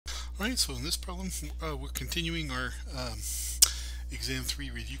Alright, so in this problem, we're continuing our exam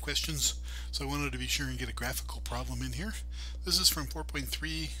 3 review questions. So I wanted to be sure and get a graphical problem in here. This is from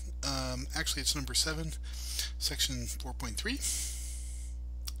 4.3, actually it's number 7, section 4.3.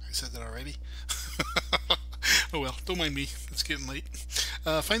 I said that already. Oh well, don't mind me, it's getting late.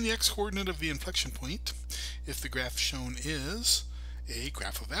 Find the x-coordinate of the inflection point if the graph shown is A,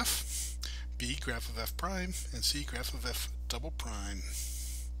 graph of f, B, graph of f prime, and C, graph of f double prime.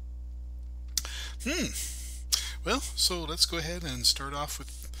 Well, so let's go ahead and start off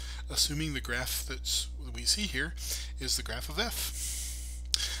with assuming the graph that we see here is the graph of f.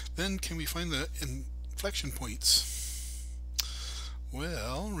 Then can we find the inflection points?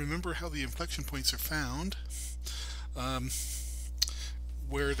 Well, remember how the inflection points are found.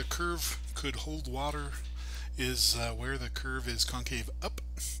 Where the curve could hold water is where the curve is concave up,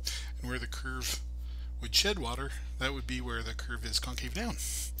 and where the curve would shed water, that would be where the curve is concave down.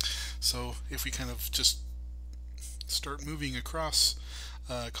 So if we kind of just start moving across,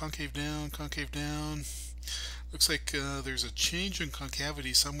 concave down, looks like there's a change in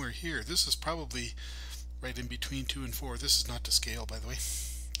concavity somewhere here. This is probably right in between 2 and 4. This is not to scale, by the way.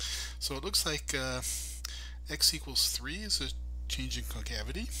 So it looks like x equals 3 is a change in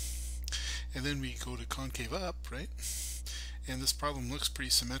concavity, and then we go to concave up, right? And this problem looks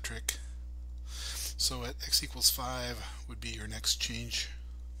pretty symmetric. So at x equals 5 would be your next change.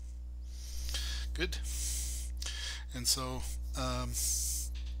 Good. And so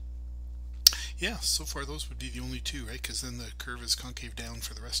yeah, so far those would be the only two, right? Because then the curve is concave down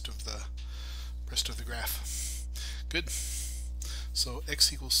for the rest of the graph. Good. So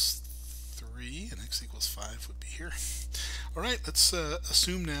x equals 3 and x equals 5 would be here. All right, let's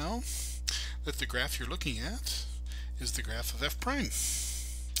assume now that the graph you're looking at is the graph of f prime.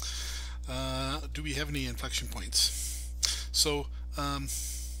 Do we have any inflection points? So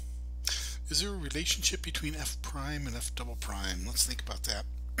is there a relationship between f prime and f double prime? Let's think about that.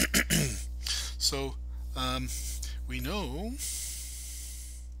 So we know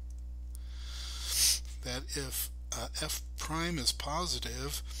that if f prime is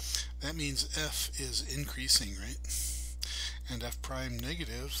positive, that means f is increasing, right? And f prime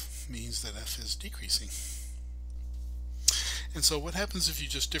negative means that f is decreasing. And so what happens if you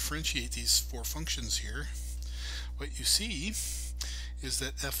just differentiate these four functions here? What you see is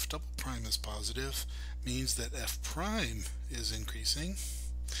that f double prime is positive means that f prime is increasing,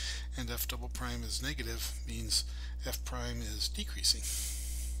 and f double prime is negative means f prime is decreasing,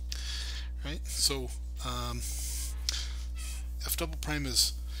 right? So f double prime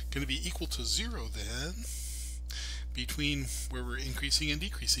is going to be equal to 0 then between where we're increasing and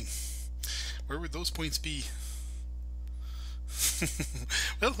decreasing. Where would those points be?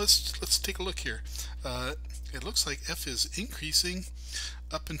 Well, let's take a look here. It looks like f is increasing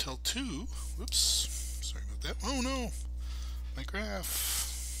up until 2. Whoops, sorry about that. Oh no, my graph.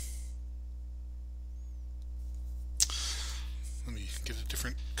 Let me get a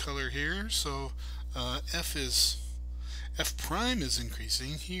different color here. So f prime is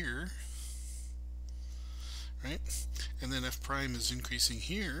increasing here, right? And then f prime is increasing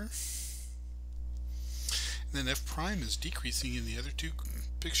here. And then f prime is decreasing in the other two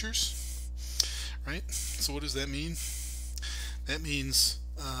pictures, right? So what does that mean? That means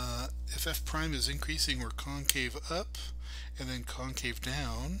if f prime is increasing, we're concave up and then concave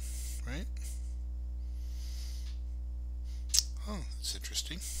down, right? Oh, that's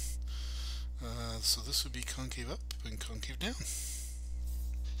interesting. So this would be concave up and concave down.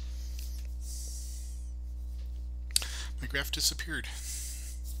 My graph disappeared.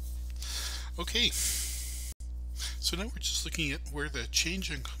 Okay. So now we're just looking at where the change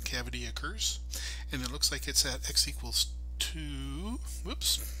in concavity occurs, and it looks like it's at x equals 2.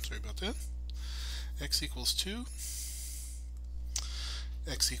 Whoops, sorry about that. X equals 2,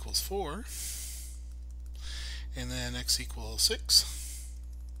 x equals 4, and then x equals 6.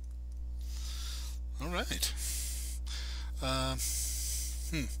 All right.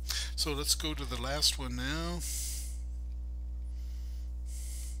 So let's go to the last one now.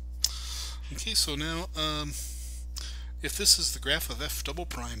 Okay, so now if this is the graph of f double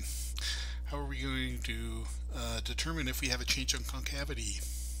prime, how are we going to determine if we have a change in concavity?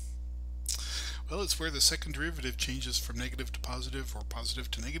 Well, it's where the second derivative changes from negative to positive or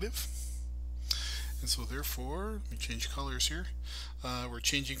positive to negative. And so therefore, let me change colors here. We're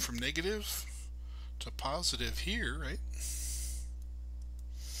changing from negative to positive here, right?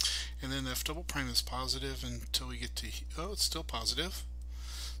 And then f double prime is positive until we get to, oh, it's still positive.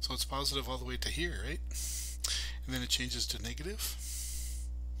 So it's positive all the way to here, right? And then it changes to negative.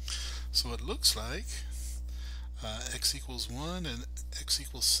 So it looks like X equals 1 and x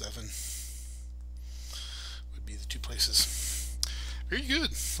equals 7 would be the two places. Very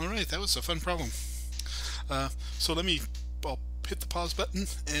good. Alright, that was a fun problem. So I'll hit the pause button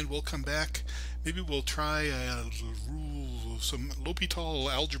and we'll come back. Maybe we'll try some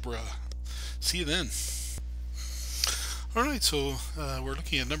L'Hopital algebra. See you then. Alright, so we're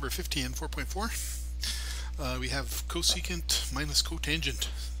looking at number 50 and 4.4. We have cosecant minus cotangent.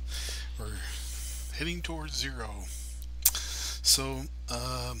 We're heading towards 0. So,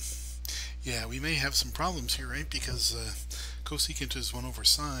 yeah, we may have some problems here, right? Because cosecant is 1 over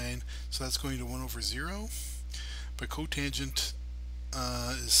sine, so that's going to 1 over 0. But cotangent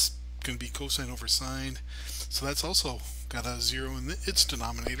is going to be cosine over sine, so that's also got a 0 in its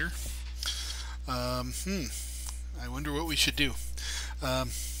denominator. I wonder what we should do.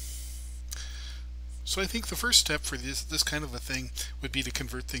 So I think the first step for this kind of a thing would be to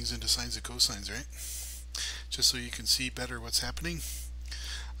convert things into sines and cosines, right? Just so you can see better what's happening.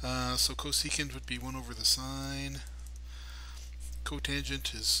 So cosecant would be 1 over the sine.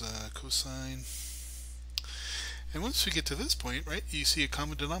 Cotangent is cosine. And once we get to this point, right, you see a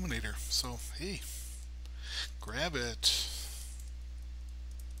common denominator. So, hey, grab it.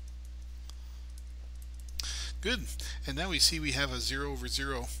 Good. And now we see we have a 0 over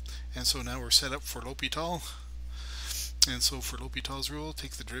 0. And so now we're set up for L'Hopital. And so for L'Hopital's rule,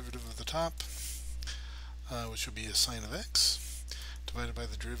 take the derivative of the top, which will be a sine of x, divided by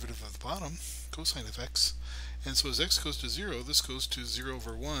the derivative of the bottom, cosine of x. And so as x goes to 0, this goes to 0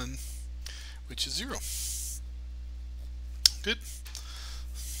 over 1, which is 0. Good.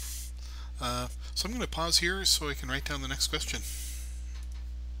 So I'm going to pause here so I can write down the next question.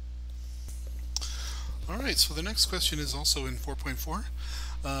 Alright, so the next question is also in 4.4,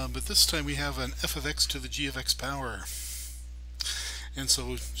 but this time we have an f of x to the g of x power. And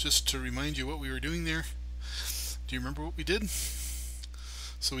so just to remind you what we were doing there, do you remember what we did?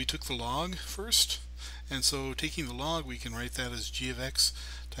 So we took the log first, and so taking the log we can write that as g of x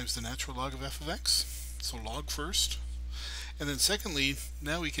times the natural log of f of x. So log first. And then secondly,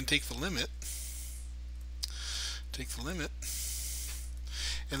 now we can take the limit. Take the limit.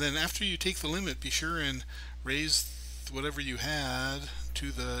 And then after you take the limit, be sure and raise whatever you had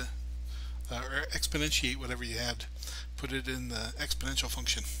to the, or exponentiate whatever you had. Put it in the exponential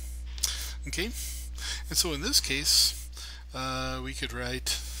function. Okay? And so in this case, we could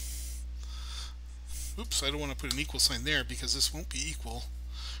write, oops, I don't want to put an equal sign there because this won't be equal,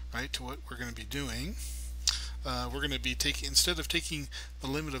 right, to what we're going to be doing. We're going to be taking, instead of taking the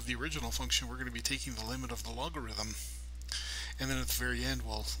limit of the original function, we're going to be taking the limit of the logarithm. And then at the very end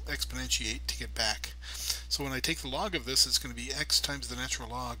we'll exponentiate to get back. So when I take the log of this, it's going to be x times the natural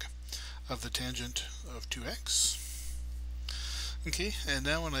log of the tangent of 2x. Okay, and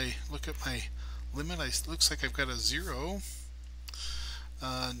now when I look at my limit, it looks like I've got a 0.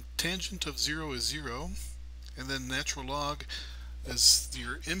 Tangent of 0 is 0, and then natural log, as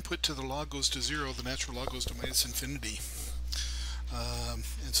your input to the log goes to 0, the natural log goes to minus infinity.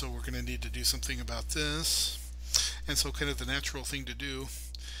 And so we're going to need to do something about this. And so kind of the natural thing to do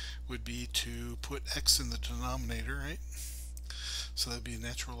would be to put x in the denominator, right? So that would be a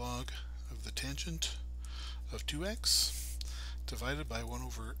natural log of the tangent of 2x divided by 1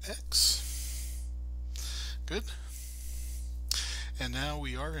 over x. Good. And now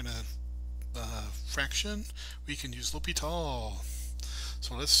we are in a fraction. We can use L'Hopital.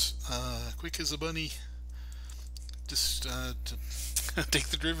 So let's, quick as a bunny, just take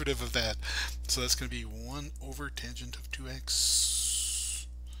the derivative of that. So that's going to be 1 over tangent of 2x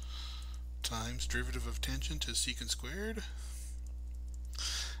times derivative of tangent is secant squared.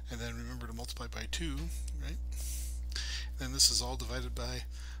 And then remember to multiply by 2, right? Then this is all divided by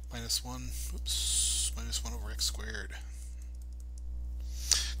minus 1 over x squared.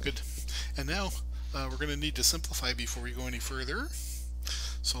 Good. And now we're going to need to simplify before we go any further.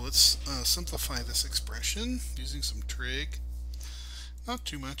 So let's simplify this expression using some trig. Not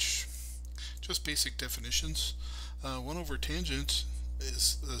too much, just basic definitions. 1 over tangent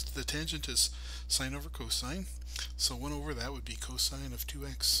is, the tangent is sine over cosine. So 1 over that would be cosine of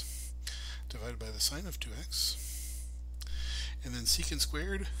 2x divided by the sine of 2x. And then secant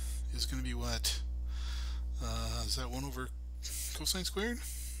squared is going to be what? Is that 1 over cosine squared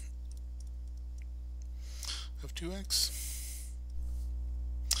of 2x?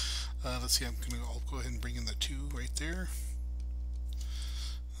 Let's see, I'll go ahead and bring in the 2 right there.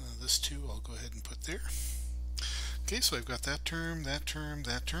 This 2 I'll go ahead and put there. Okay, so I've got that term, that term,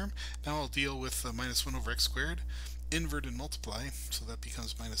 that term. Now I'll deal with minus 1 over x squared, invert and multiply, so that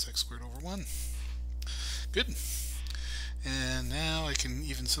becomes minus x squared over 1. Good. And now I can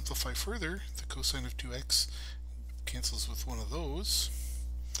even simplify further. The cosine of 2x cancels with one of those.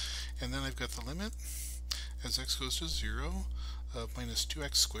 And then I've got the limit as x goes to 0 of minus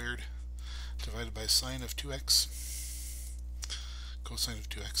 2x squared divided by sine of 2x cosine of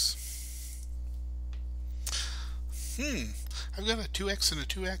 2x. I've got a 2x and a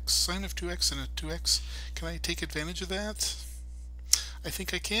 2x, sine of 2x and a 2x. Can I take advantage of that? I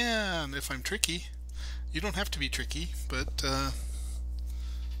think I can if I'm tricky. You don't have to be tricky, but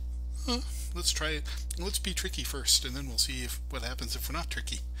let's try it. Let's be tricky first, and then we'll see what happens if we're not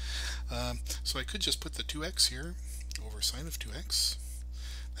tricky. So I could just put the 2x here over sine of 2x.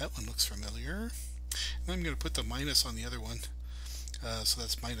 That one looks familiar. And I'm going to put the minus on the other one. So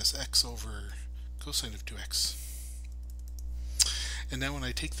that's minus x over cosine of 2x. And now when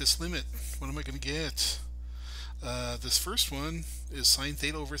I take this limit, what am I going to get? This first one is sine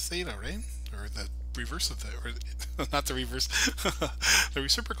theta over theta, right? Or the reverse of that, or not the reverse, the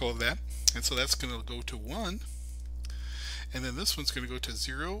reciprocal of that. And so that's going to go to 1. And then this one's going to go to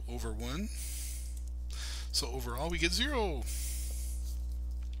 0 over 1. So overall we get 0.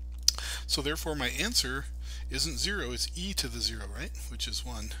 So therefore my answer isn't 0, it's e to the 0, right? Which is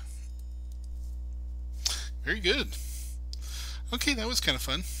 1. Very good. Okay, that was kind of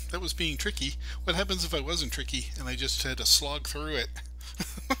fun. That was being tricky. What happens if I wasn't tricky and I just had to slog through it?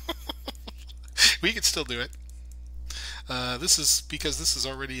 We could still do it. This is because this is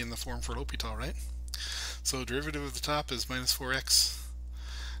already in the form for L'Hopital, right? So derivative of the top is minus 4x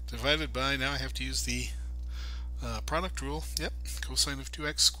divided by, now I have to use the product rule. Yep, cosine of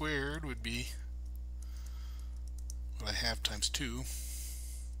 2x squared would be what I have times 2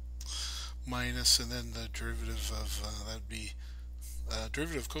 minus, and then the derivative of that would be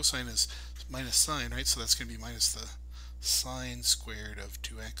derivative of cosine is minus sine, right? So that's going to be minus the sine squared of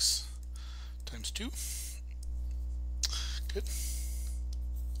 2x times 2. Good.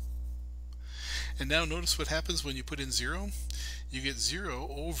 And now notice what happens when you put in 0. You get 0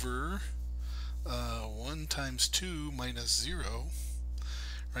 over 1 times 2 minus 0,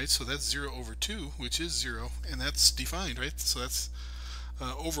 right? So that's 0 over 2, which is 0, and that's defined, right? So that's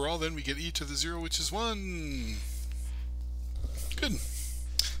overall, then we get e to the 0, which is 1. Good.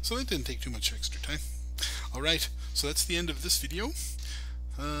 So that didn't take too much extra time. Alright, so that's the end of this video.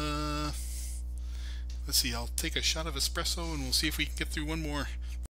 Let's see, I'll take a shot of espresso and we'll see if we can get through one more.